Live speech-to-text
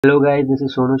Hello guys, this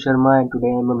is Sonu Sharma and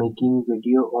today I am making a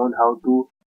video on how to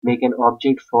make an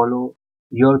object follow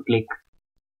your click.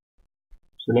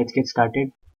 So let's get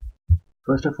started.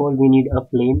 First of all we need a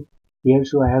plane here,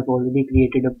 so I have already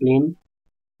created a plane.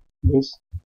 This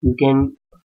you can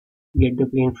get the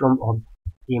plane from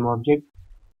game object,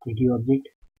 3D object,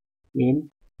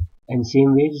 plane, and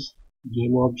same ways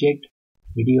game object,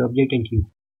 3D object and cube.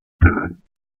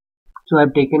 So I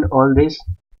have taken all this.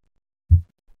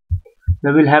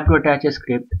 Now we'll have to attach a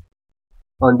script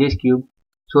on this cube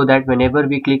so that whenever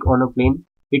we click on a plane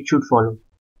it should follow.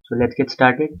 So let's get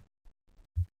started.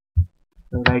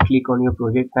 Now right click on your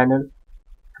project panel,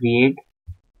 create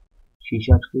C#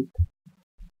 script.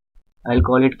 I'll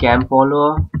call it cam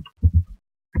follower.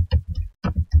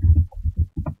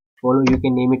 Follow, you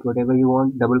can name it whatever you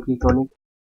want. Double click on it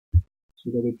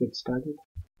so that it gets started.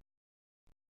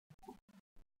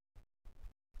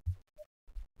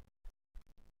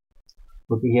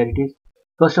 Okay, here it is.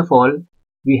 First of all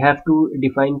we have to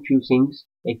define few things,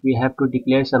 like we have to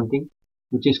declare something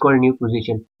which is called new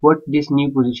position. What this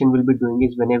new position will be doing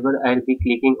is whenever I'll be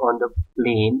clicking on the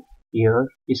plane here,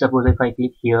 suppose if I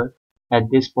click here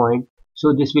at this point,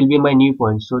 so this will be my new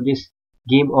point, so this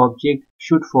game object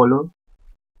should follow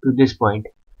to this point.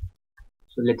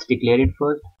 So let's declare it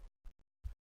first.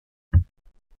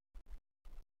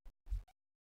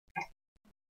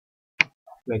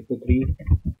 Vector 3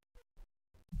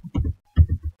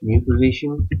 new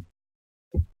position.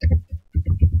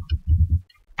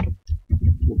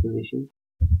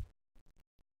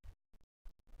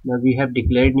 Now we have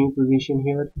declared new position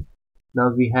here.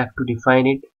 Now we have to define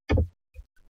it.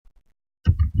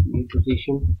 New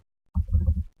position.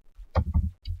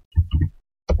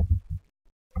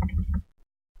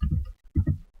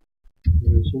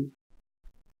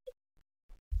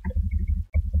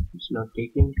 It's not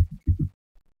taken.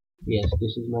 Yes,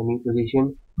 this is my new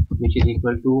position, which is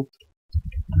equal to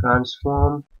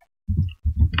transform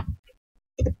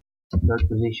dot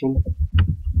position.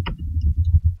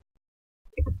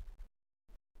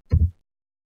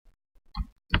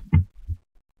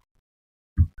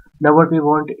 Now what we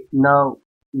want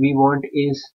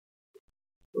is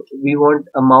we want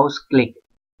a mouse click,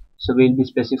 so we'll be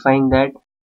specifying that.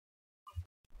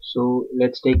 So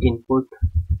let's take input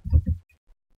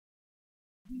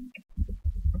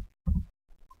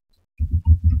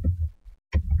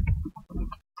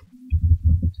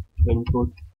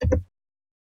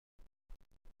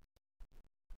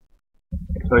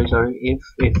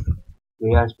if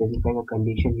we are specifying a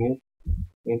condition here,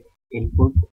 if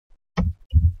input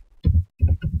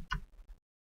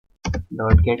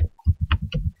dot get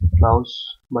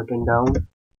mouse button down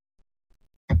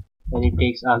and it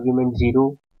takes argument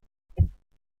 0.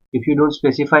 If you don't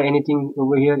specify anything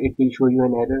over here it will show you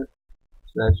an error,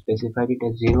 so I've specified it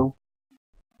as 0.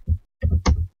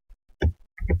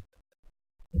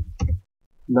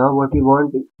 Now what we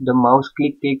want, the mouse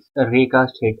click takes a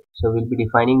raycast hit, so we'll be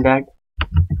defining that.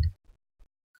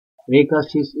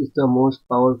 Raycast is the most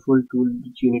powerful tool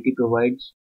which Unity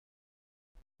provides.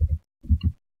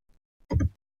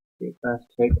 Raycast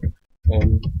hit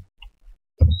and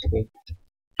set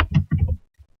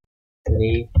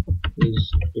ray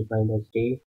is defined as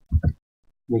ray,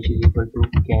 which is equal to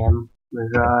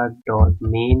camera dot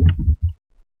main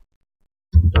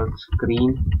dot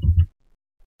screen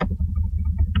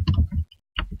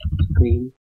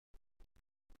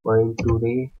point to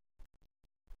ray.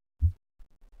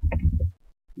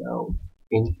 Now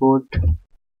input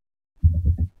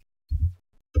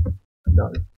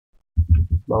dot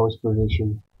mouse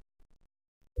position.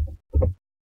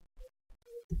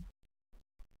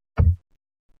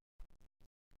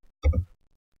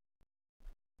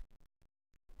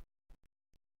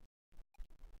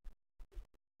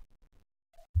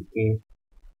 Okay.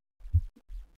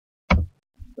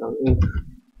 Now if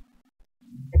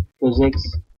physics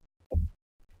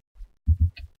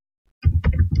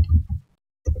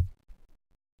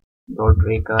dot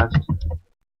raycast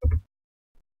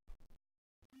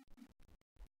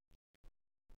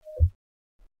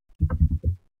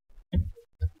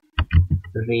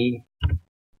ray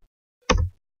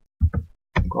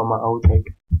comma out head,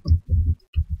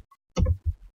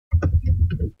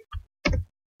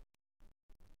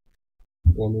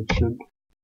 then it should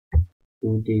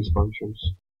do these functions.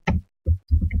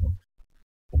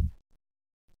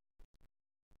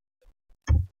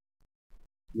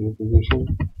 New position,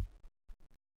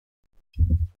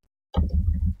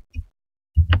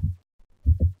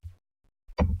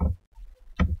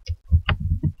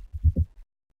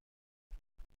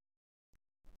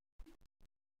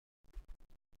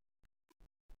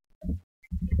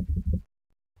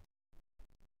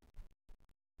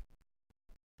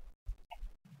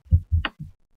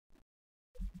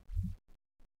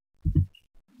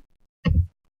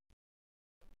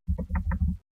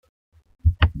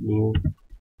 new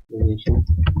position.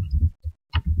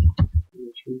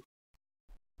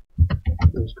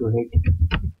 Let's go ahead.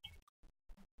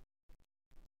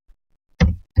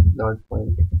 Dot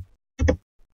point.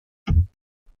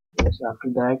 Yes, after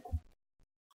that,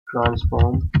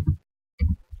 transform.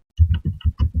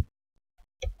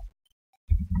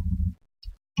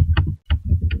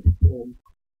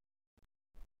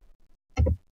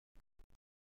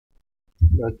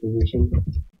 Dot position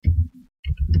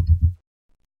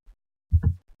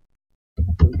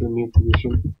into new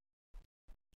position.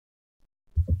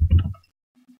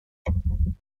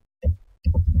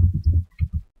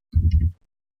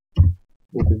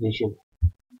 New position.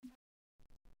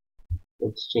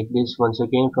 Let's check this once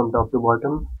again from top to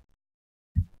bottom.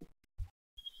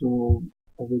 So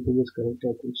everything is correct,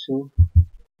 I think so.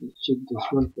 Let's check this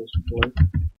one first of all.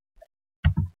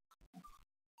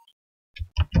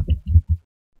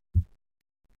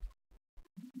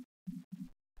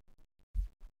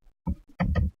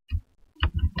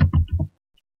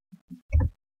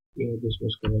 Yeah, this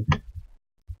was correct.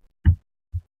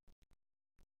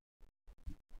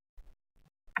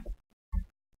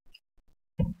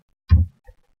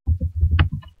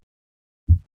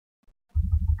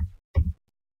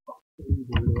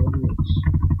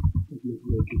 Let's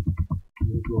make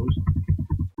it close.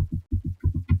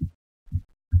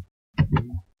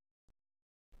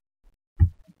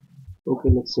 Okay,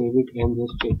 let's save it and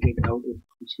just check it out if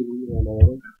it's giving me an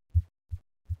error.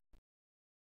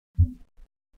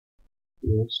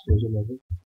 Yes, there's an error.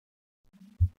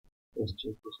 Let's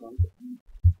check this out.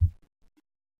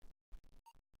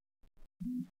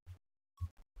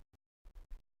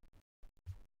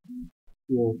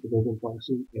 Yeah, there's a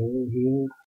passing error here.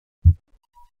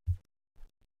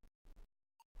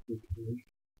 Okay.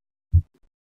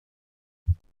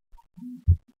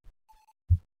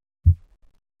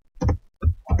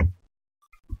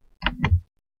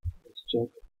 Let's check.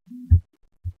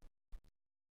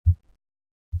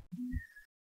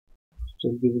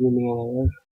 Still giving me an error.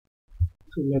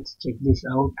 So let's check this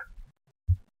out.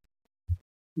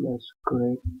 Let's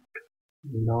correct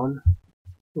none.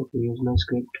 Okay, here's my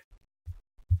script.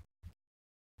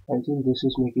 I think this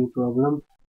is making problem.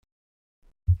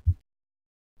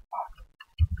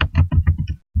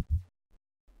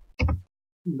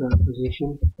 The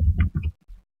position.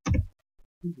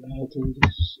 I think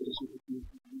this is making.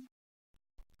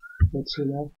 Let's see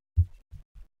now.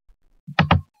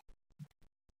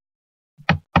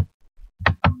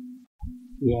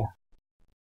 Yeah.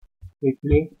 Hit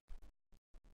play.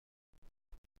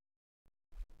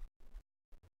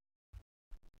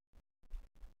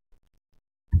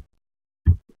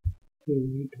 Okay,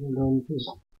 wait, hold on. This.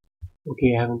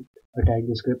 Okay, I haven't attacked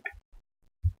the script.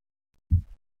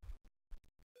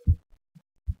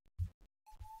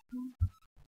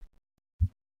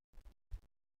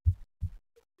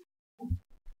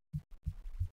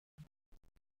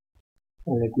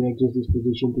 And let me adjust this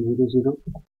position to 0, 0.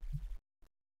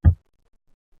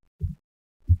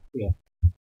 Yeah.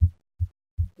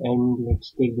 And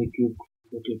let's take the cube,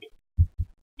 put it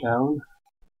down.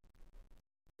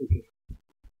 Okay.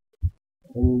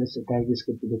 And let's attach the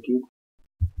script to the cube.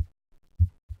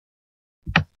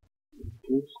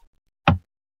 Okay.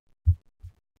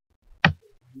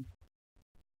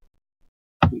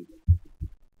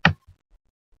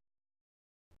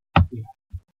 Yeah.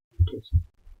 Okay.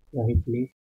 Now hit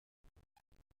play.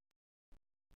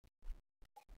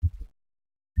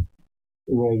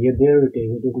 Yeah, you're there, it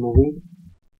is moving.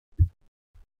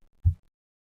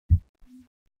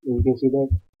 And you can see that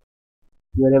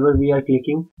wherever we are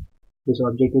clicking, this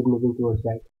object is moving towards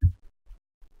that.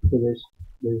 So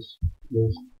this.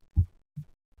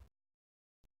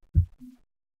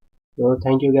 So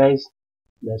thank you guys.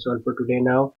 That's all for today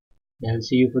now. I'll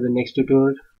see you for the next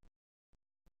tutorial.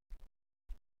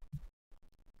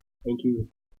 Thank you.